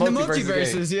put him in He's the in the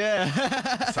multiverses. multiverses,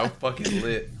 yeah. So fucking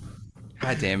lit.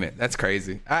 God damn it, that's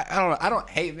crazy. I don't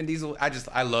hate Vin Diesel.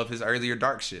 I love his earlier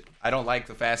dark shit. I don't like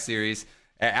the Fast series.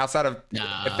 Outside of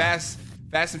Nah. the Fast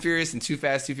and Furious and Too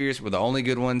Fast, Too Furious were the only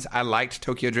good ones. I liked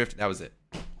Tokyo Drift. That was it.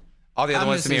 All the other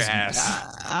ones to me are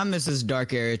ass. I miss his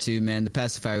dark era too, man. The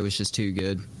Pacifier was just too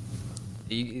good.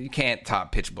 You can't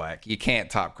top Pitch Black. You can't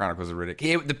top Chronicles of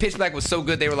Riddick. The Pitch Black was so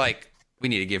good, they were like, we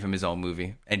need to give him his own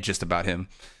movie and just about him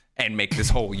and make this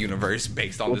whole universe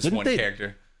based on this one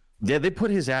character. Yeah, they put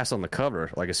his ass on the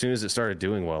cover. Like as soon as it started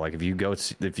doing well, like if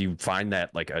you find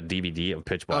that like a DVD of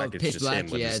Pitch Black, it's Pitch just Black, him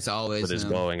with it's always with his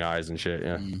glowing eyes and shit.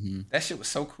 Yeah, That shit was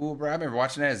so cool, bro. I remember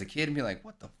watching that as a kid and being like,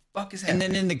 what the fuck is happening?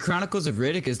 And then in the Chronicles of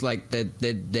Riddick is like that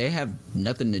they have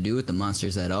nothing to do with the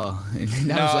monsters at all.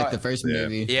 That was like the first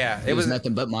movie. Yeah, it was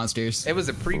nothing but monsters. It was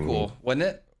a prequel, wasn't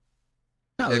it?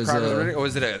 No, it was or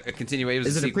was it a continuation?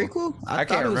 Is it a prequel? I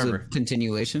can't remember. It was a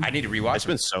continuation. I need to rewatch. It's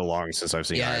been so long since I've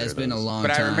seen. Yeah, it's been a long time.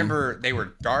 But I remember they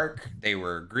were dark, they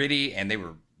were gritty, and they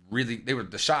were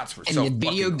the shots were so. And the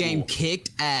video game cool. kicked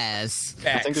ass.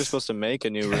 I think they're supposed to make a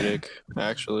new Riddick,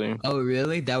 actually. Oh,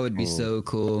 really? That would be so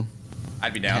cool.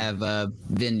 I'd be down. Have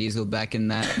Vin Diesel back in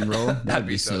that role. That'd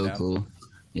be so cool.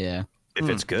 Yeah. If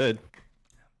it's good.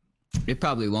 It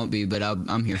probably won't be, but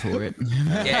I'm here for it.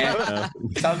 Yeah.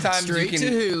 Sometimes Straight you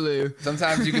can, to Hulu.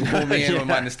 Sometimes you can pull me in with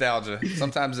my nostalgia.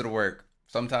 Sometimes it'll work.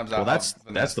 Sometimes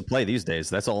that's the play these days.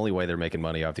 That's the only way they're making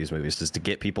money off these movies is to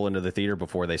get people into the theater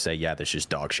before they say, yeah, this is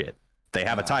dog shit. They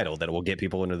have a title that will get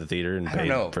people into the theater and pay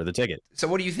for the ticket. So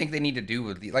what do you think they need to do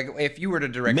with like if you were to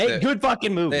direct good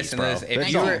fucking movies, bro.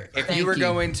 If you were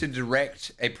going to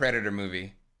direct a Predator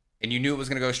movie and you knew it was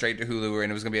going to go straight to Hulu and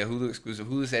it was going to be a Hulu exclusive,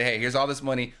 Hulu said, hey, here's all this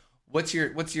money. What's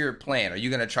your plan? Are you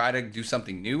going to try to do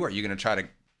something new? Or are you going to try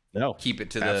to keep it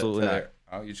to the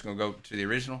you're just going to go to the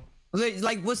original?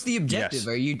 Like, what's the objective?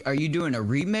 Yes. Are you doing a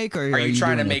remake or are you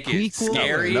trying to make it prequel?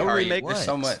 scary? No remake. There's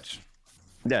so much.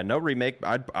 Yeah, no remake.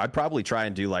 I'd probably try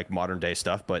and do like modern day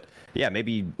stuff, but yeah,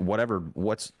 maybe whatever.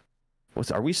 What's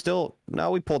are we still?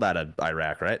 No, we pulled out of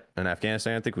Iraq, right? And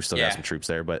Afghanistan. I think we still got some troops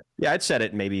there, but yeah, I'd set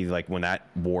it maybe like when that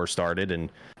war started,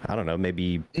 and I don't know,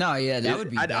 maybe. No, yeah, that would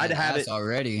be. I'd have it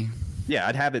already. Yeah,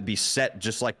 I'd have it be set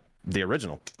just like the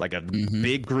original, like a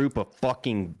big group of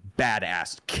fucking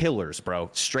badass killers, bro,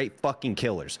 straight fucking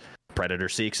killers. Predator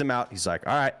seeks him out. He's like,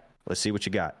 all right, let's see what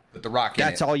you got. With the Rock.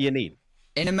 That's all you need.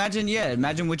 And imagine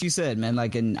what you said, man.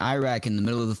 Like in Iraq, in the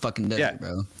middle of the fucking desert,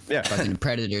 bro. Yeah, fucking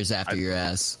predators after your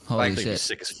ass. Holy shit!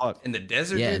 Sick as fuck in the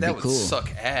desert. Yeah, dude, that would suck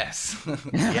ass.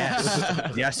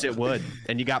 yes, it would.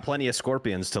 And you got plenty of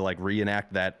scorpions to like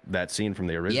reenact that scene from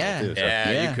the original. Too, so.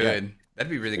 Yeah, you could. Yeah. That'd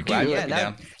be really cool.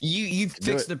 Dude, you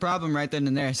fixed the problem right then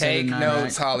and there. Take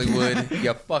notes, Hollywood.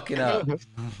 You're fucking up.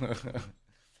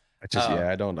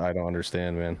 I don't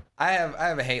understand, man. I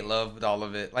have a hate love with all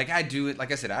of it. Like I do it.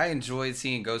 Like I said, I enjoyed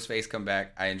seeing Ghostface come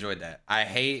back. I enjoyed that. I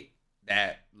hate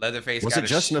that Leatherface. Was it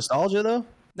just nostalgia though?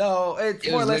 No, it's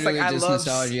more or less like I love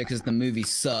nostalgia because the movie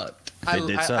sucked. I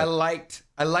liked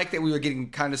that we were getting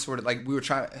kind of sort of like we were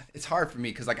trying. It's hard for me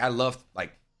because like I love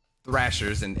like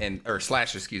thrashers or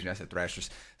slashers. Excuse me, I said thrashers.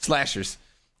 Slashers.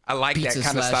 I like that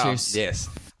kind of style. Yes,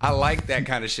 I like that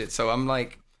kind of shit. So I'm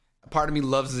like. Part of me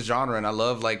loves the genre, and I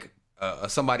love like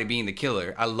somebody being the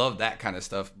killer. I love that kind of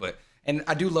stuff, and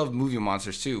I do love movie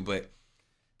monsters too. But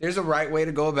there's a right way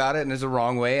to go about it, and there's a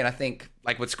wrong way. And I think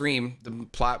like with Scream, the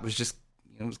plot was just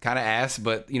it was kind of ass,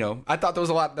 but I thought there was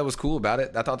a lot that was cool about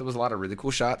it. I thought there was a lot of really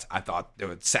cool shots. I thought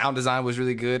the sound design was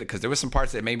really good because there was some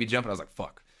parts that made me jump, and I was like,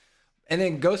 "Fuck." And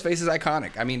then Ghostface is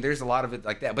iconic. I mean, there's a lot of it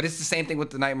like that, but it's the same thing with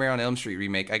the Nightmare on Elm Street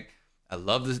remake. I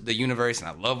love the universe, and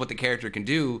I love what the character can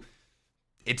do.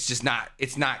 It's just not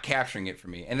capturing it for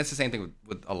me, and it's the same thing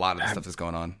with a lot of the stuff that's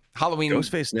going on. Halloween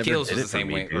Ghostface never Kills did was it the same for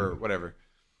me, way, dude. or whatever.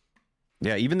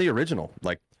 Yeah, even the original,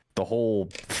 like the whole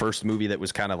first movie that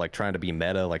was kind of like trying to be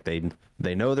meta, like they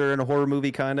know they're in a horror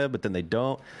movie kind of, but then they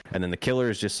don't, and then the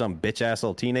killer is just some bitch ass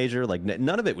little teenager. Like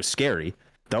none of it was scary.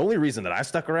 The only reason that I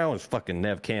stuck around was fucking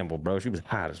Nev Campbell, bro. She was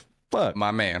hot as fuck, my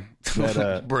man.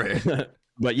 But,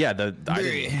 but yeah,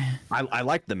 I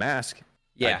liked the mask.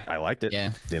 Yeah, I liked it.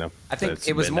 Yeah, I think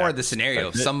it was more the scenario.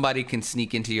 Somebody can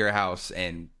sneak into your house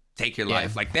and take your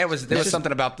life. Like there was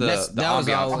something about the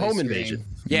ambiance. Home invasion.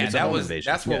 Yeah,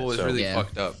 that's what was really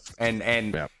fucked up.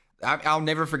 And I'll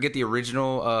never forget the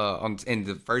original in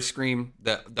the first Scream,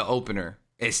 the opener.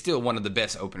 It's still one of the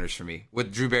best openers for me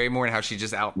with Drew Barrymore and how she's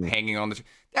just out hanging on the tree.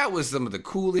 That was some of the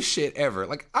coolest shit ever.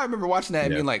 Like I remember watching that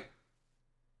and being like,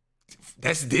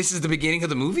 this is the beginning of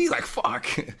the movie? Like fuck.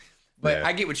 But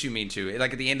I get what you mean too.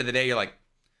 Like at the end of the day, you're like,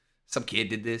 some kid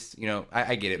did this.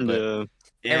 I get it. But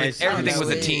everything was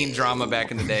a teen drama back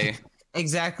in the day.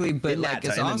 Exactly, but like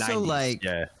it's also like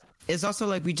it's also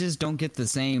like we just don't get the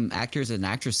same actors and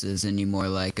actresses anymore.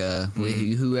 Like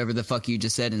whoever the fuck you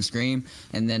just said in Scream,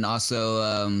 and then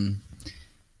also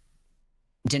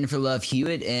Jennifer Love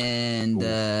Hewitt and.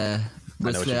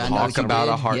 Talk about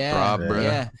a heartthrob,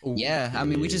 bro. Yeah. I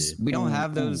mean, we don't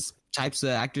have those types of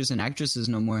actors and actresses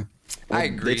no more. I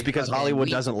agree. It's because Hollywood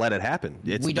doesn't let it happen.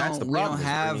 We don't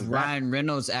have Ryan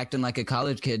Reynolds acting like a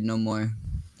college kid no more.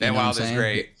 Van Wilder's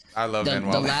great. I love Van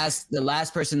Wilder. The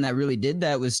last person that really did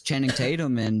that was Channing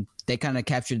Tatum, and they kind of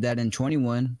captured that in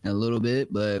 21 a little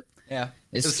bit, but yeah,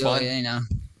 it's still fun. You know,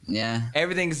 yeah.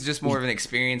 Everything's just more of an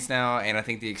experience now, and I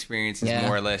think the experience is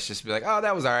more or less just be like, oh,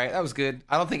 that was all right, that was good.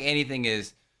 I don't think anything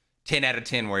is 10 out of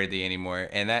 10 worthy anymore,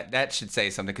 and that should say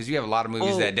something, because you have a lot of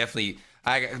movies that definitely.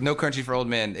 No Country for Old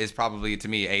Men is probably, to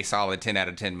me, a solid 10 out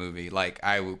of 10 movie. Like,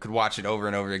 I could watch it over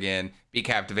and over again, be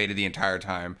captivated the entire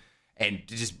time, and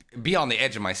just be on the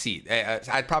edge of my seat.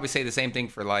 I'd probably say the same thing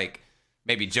for, like,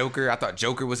 maybe Joker. I thought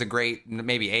Joker was a great,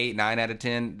 maybe 8, 9 out of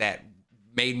 10. That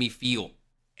made me feel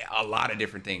a lot of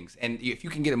different things. And if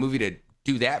you can get a movie to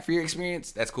do that for your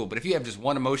experience, that's cool. But if you have just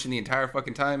one emotion the entire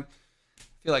fucking time,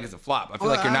 I feel like it's a flop. I feel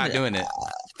like you're not doing it.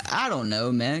 I don't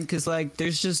know, man, because like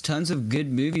there's just tons of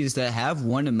good movies that have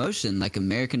one emotion, like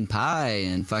American Pie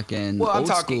and fucking. Well, I'm Old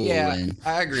talking. School Yeah, and,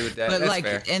 I agree with that. But That's like,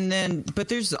 fair. and then, but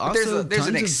there's also there's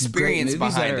an tons experience of great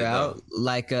movies behind that are it, out.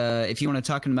 Like, if you want to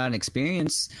talk about an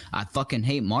experience, I fucking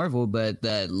hate Marvel, but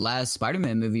that last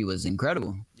Spider-Man movie was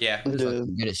incredible. Yeah, It was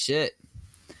fucking good as shit.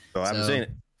 So I haven't seen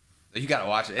it. you gotta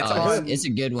watch it. It's a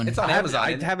good one. It's on Amazon.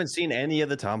 I haven't seen any of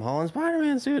the Tom Holland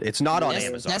Spider-Mans, dude. It's not on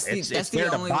Amazon. It's the there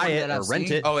to only buy one it that or I've rent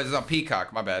seen. it. Oh, it's on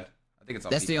Peacock. My bad. I think it's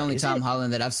on. That's Peacock. the only Tom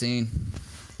Holland that I've seen.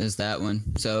 Is that one?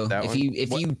 So if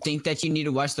you think that you need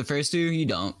to watch the first two, you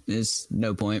don't. There's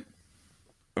no point.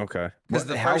 Okay. Because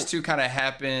the first two kind of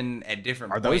happen at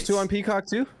different points. Are those two on Peacock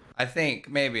too? I think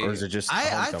maybe. Or is it just?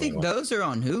 I think those are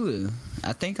on Hulu.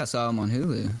 I think I saw them on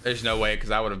Hulu. There's no way, because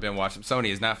I would have been watching. Sony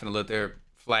is not going to let their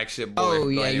flagship boy. Oh go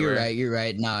yeah, anywhere. you're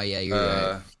right. No, yeah,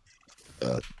 you're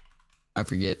right. I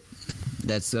forget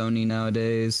that's Sony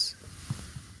nowadays.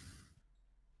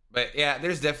 But yeah,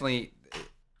 there's definitely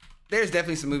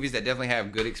some movies that definitely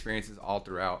have good experiences all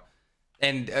throughout,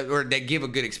 and or that give a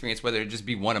good experience, whether it just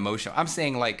be one emotion. I'm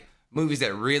saying like movies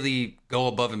that really go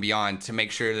above and beyond to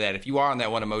make sure that if you are on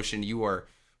that one emotion, you are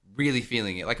really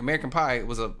feeling it. Like American Pie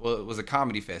was a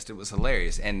comedy fest. It was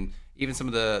hilarious, and even some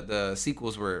of the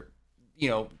sequels were,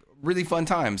 really fun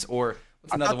times. Or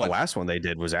what's another one? The last one they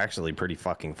did was actually pretty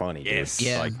fucking funny. Yes, dude.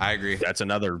 Yeah. like, I agree. That's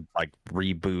another like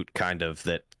reboot kind of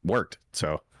that worked.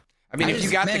 So. I mean, if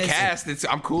you got the cast,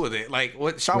 I'm cool with it. Like,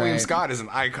 Sean William Scott is an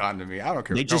icon to me. I don't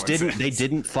care. They just didn't. They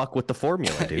didn't fuck with the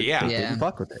formula, dude. Yeah. They didn't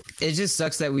fuck with it. It just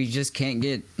sucks that we just can't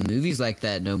get movies like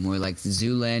that no more, like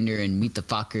Zoolander and Meet the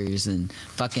Fockers and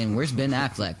fucking. Where's Ben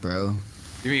Affleck, bro?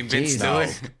 You mean Ben Jeez, Stiller?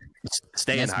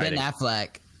 Stay in That's hiding. Ben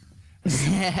Affleck.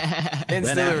 Ben Ben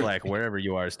Stiller. Affleck, wherever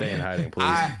you are, stay in hiding, please.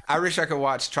 I wish I could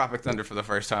watch Tropic Thunder for the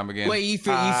first time again. Wait, you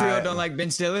for real don't like Ben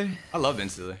Stiller? I love Ben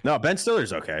Stiller. No, Ben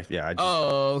Stiller's okay. Yeah. I just,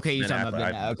 Oh, okay. You're Ben talking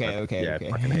about Ben. Affleck, Okay. yeah,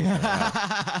 I fucking hate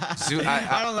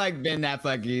that. I don't like Ben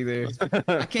Affleck either.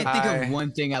 I can't think of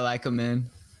one thing I like him in.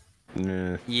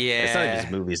 Nah. Yeah. It's not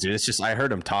just movies, dude. It's just I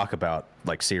heard him talk about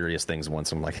like serious things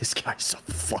once. I'm like, this guy's so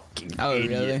fucking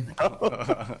idiot.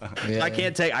 Really? Yeah.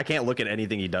 I can't look at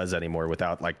anything he does anymore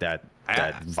without like that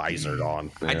visor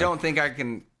on. I don't think I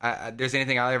can. There's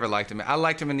anything I ever liked him in. I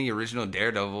liked him in the original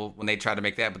Daredevil when they tried to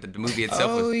make that, but the movie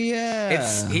itself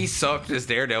was. He sucked as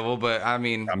Daredevil, but I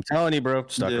mean, I'm telling you, bro,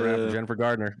 stuck around for Jennifer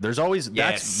Gardner. There's always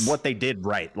that's what they did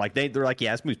right. Like they're like,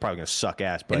 yeah, this movie's probably gonna suck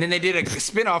ass. But and then they did a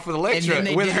spinoff with Elektra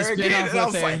they with did a her again. spinoff And I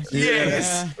was with like, her.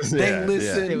 yes, they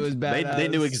listened. It was bad. they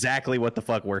knew exactly what the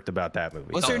fuck worked about that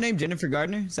movie. What's her name? Jennifer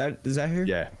Gardner? Is that her?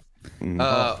 Yeah.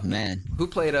 Oh man. Who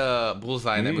played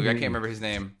Bullseye in that movie? I can't remember his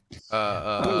name.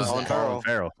 Colin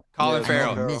Farrell. Colin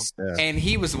Farrell. Farrell. And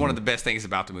he was one of the best things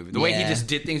about the movie. The way he just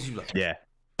did things, you like, Yeah.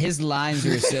 His lines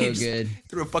were so He just good.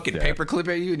 threw a fucking paperclip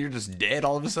at you, and you're just dead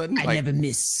all of a sudden. I never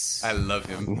miss. I love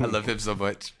him. I love him so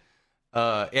much.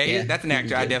 That's an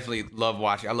actor I definitely love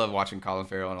watching. I love watching Colin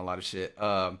Farrell and a lot of shit.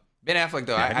 Ben Affleck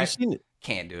though, Have you seen it?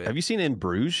 Can't do it. Have you seen In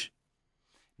Bruges?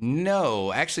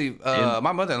 No, actually,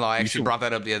 my mother-in-law actually brought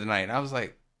that up the other night, and I was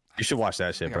like, You should watch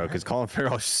that shit, bro, because Colin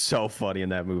Farrell is so funny in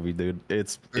that movie, dude.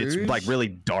 It's like really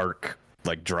dark,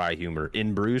 like dry humor.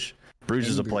 In Bruges. Bruges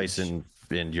is a place in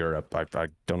Europe. I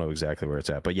don't know exactly where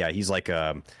it's at, but yeah, he's like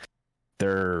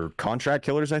they're contract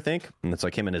killers, I think, and it's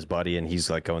like him and his buddy, and he's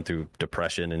like going through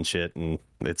depression and shit, and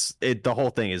the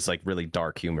whole thing is like really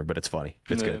dark humor, but it's funny.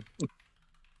 It's good.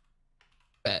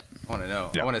 I want to know.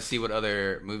 Yeah. I want to see what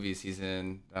other movies he's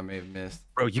in I may have missed.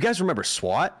 Bro, you guys remember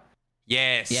SWAT?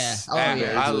 Yes. Yeah. Oh,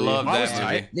 I love that was movie.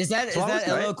 tight. Is that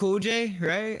LL Cool J,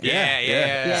 right?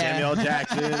 Yeah. Samuel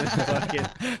Jackson,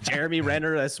 fucking Jeremy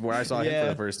Renner. That's where I saw him for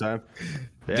the first time.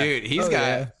 Yeah. Dude, he's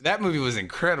got that movie was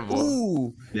incredible.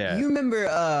 Ooh. Yeah. You remember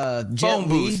Jet Phone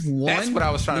Li booth. 1? That's what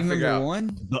I was trying to figure out.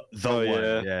 One? The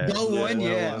one. Yeah. The one,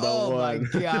 yeah. Oh my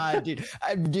god, dude.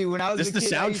 Dude, when I was Just a the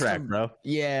kid, I used to- soundtrack, bro.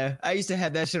 Yeah, I used to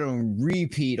have that shit on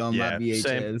repeat on my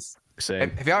VHS. Same.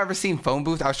 Have y'all ever seen Phone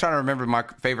Booth? I was trying to remember my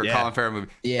favorite Colin Farrell movie.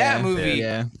 Yeah. That movie,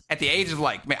 Yeah. at the age of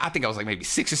like, man, I think I was like maybe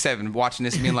 6 or 7 watching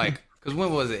this and being like, because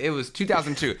when was it? It was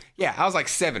 2002. Yeah, I was like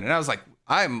 7. And I was like,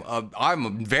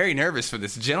 I'm very nervous for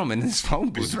this gentleman in this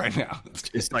phone booth right now.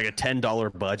 It's like a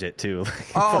 $10 budget, too.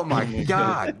 Oh, my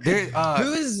God. There,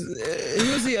 Who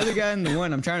was the other guy in the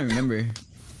one? I'm trying to remember.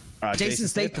 Jason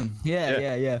Statham.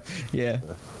 Yeah.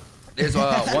 There's one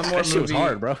more That shit was movie.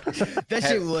 hard, bro. That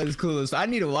shit was cool. I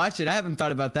need to watch it. I haven't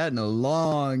thought about that in a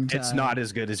long time. It's not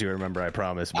as good as you remember, I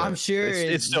promise. But I'm sure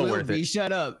it's still will worth be. it.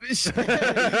 Shut up.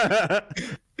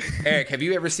 Eric, have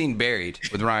you ever seen Buried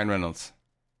with Ryan Reynolds?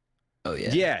 Oh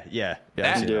yeah. Yeah.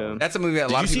 I've seen that one. That's a movie that a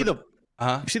Did lot you of see people...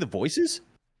 you see the voices?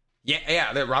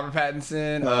 Yeah, the Robert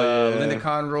Pattinson, yeah. Linda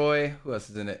Conroy. Who else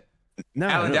is in it? No,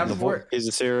 Alan Davenport. He's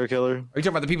a serial killer. Are you talking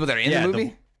about the people that are in Yeah, the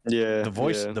movie? Yeah.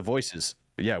 the voices.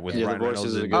 Yeah, with Yeah, the Ryan voices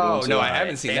Reynolds. are and- good. Oh, ones, no, yeah. I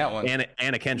haven't seen that one.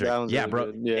 Anna Kendrick. That one's Yeah, really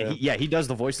bro. good, yeah. He does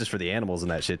the voices for the animals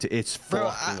and that shit too. It's Bro,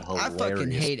 fucking I hilarious.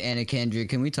 fucking hate Anna Kendrick.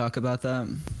 Can we talk about that?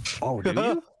 Oh, do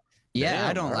you? Yeah, Damn,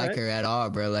 I don't like alright. her at all,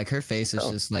 bro. Like her face is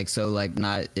just like so like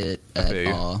not it I feel at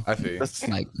you. all. I feel you.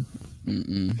 Like,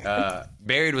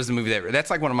 Buried was the movie that's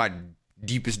like one of my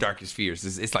deepest, darkest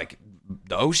fears. It's like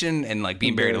the ocean and like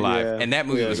being buried alive. Yeah. And that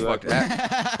movie Yeah, was exactly.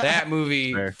 fucked. That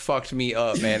movie Fair. fucked me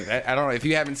up, man. I don't know if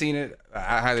you haven't seen it.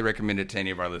 I highly recommend it to any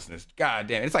of our listeners. God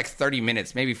damn, it's like 30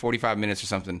 minutes, maybe 45 minutes or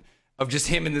something of just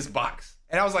him in this box.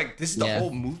 And I was like, this is the Yeah.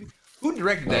 whole movie. Who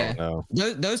directed that? No.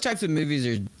 those types of movies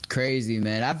are crazy,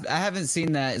 man. I haven't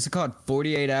seen that. It's called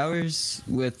 48 Hours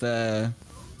with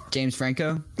James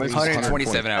Franco.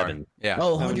 127 hours. Yeah.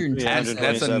 Oh, 120. that's a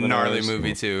 127 gnarly hours.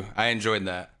 movie too. I enjoyed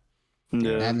that. I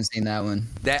Yeah. haven't seen that one.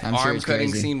 That I'm sure arm it's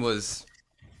cutting crazy. scene was,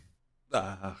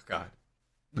 oh god.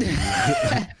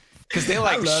 Because they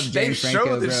like love they James show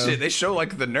Franco, this bro. shit. They show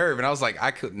like the nerve, and I was like,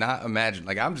 I could not imagine.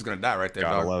 Like I'm just gonna die right there,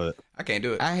 Gotta dog. love it. I can't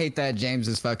do it. I hate that James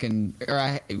is fucking.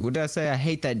 What did I say? I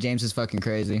hate that James is fucking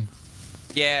crazy.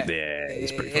 Yeah, Yeah,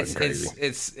 it's pretty fucking crazy.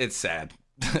 It's sad.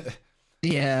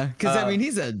 Yeah, because I mean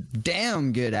he's a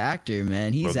damn good actor,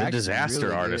 man. He's Bro, the actually Disaster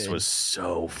really Artist good. was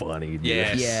so funny. Dude.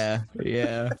 Yes.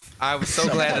 Yeah. I was so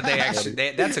glad that they actually.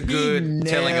 That's a good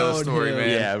telling of the nailed story, him. man.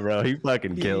 Yeah, bro. He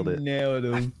fucking killed He it. nailed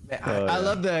him. I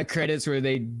love the credits where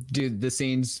they do the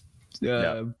scenes.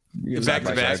 Back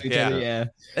to back, each other, yeah.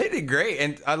 They did great,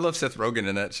 and I love Seth Rogen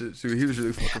in that shit too. He was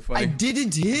really fucking I funny.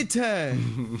 didn't hit her.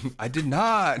 I did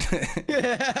not.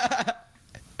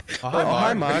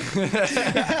 Hi, Mark.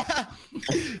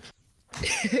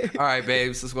 All right,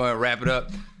 babes, let's go ahead and wrap it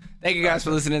up. Thank you guys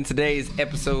for listening to today's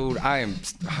episode. I'm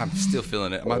still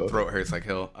feeling it. My throat hurts like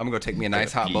hell. I'm gonna go take me a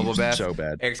nice hot bubble bath. So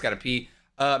bad. Eric's got to pee.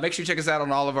 Make sure you check us out on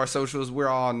all of our socials. We're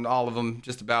on all of them,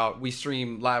 just about. We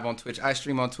stream live on Twitch. I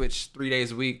stream on Twitch 3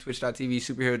 days a week. Twitch.tv,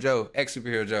 Superhero Joe, X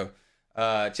Superhero Joe.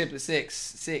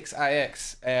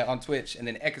 Chiplet6ix on Twitch, and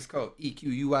then X Cult,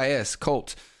 EQUIS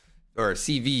Cult, or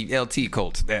CVLT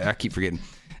Cult. I keep forgetting.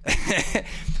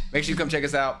 Make sure you come check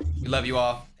us out. We love you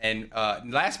all. And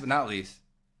last but not least,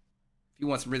 if you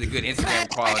want some really good Instagram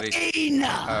quality, okay,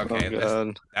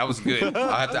 that was good.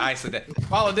 I'll have to isolate that.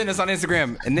 Follow Dennys on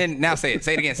Instagram, and then now say it.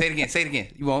 Say it again. Say it again. Say it again.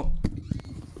 You won't.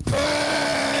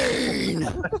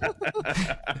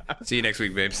 See you next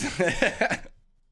week, babes.